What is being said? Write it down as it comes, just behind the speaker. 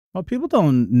Well, people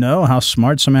don't know how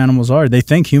smart some animals are. They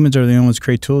think humans are the only ones who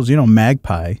create tools. You know,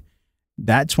 Magpie,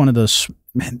 that's one of those,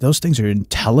 man, those things are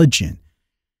intelligent.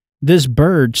 This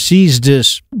bird sees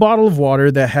this bottle of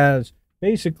water that has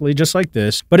basically just like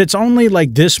this, but it's only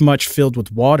like this much filled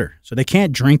with water, so they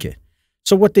can't drink it.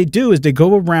 So what they do is they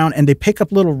go around and they pick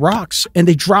up little rocks and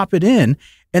they drop it in,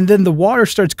 and then the water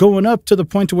starts going up to the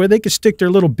point to where they can stick their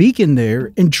little beak in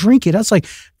there and drink it. I was like,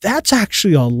 that's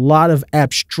actually a lot of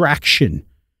abstraction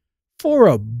for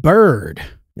a bird.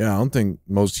 Yeah, I don't think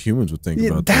most humans would think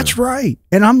about that. That's right.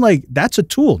 And I'm like, that's a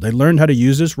tool. They learned how to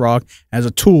use this rock as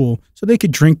a tool so they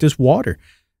could drink this water.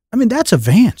 I mean, that's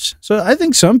advanced. So I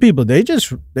think some people, they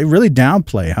really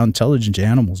downplay how intelligent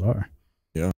animals are.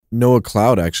 Yeah. Noah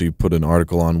Cloud actually put an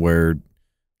article on where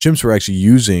chimps were actually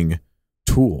using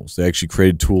tools. They actually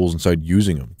created tools and started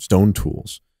using them, stone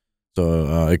tools.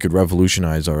 So it could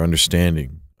revolutionize our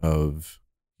understanding of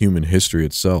human history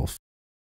itself.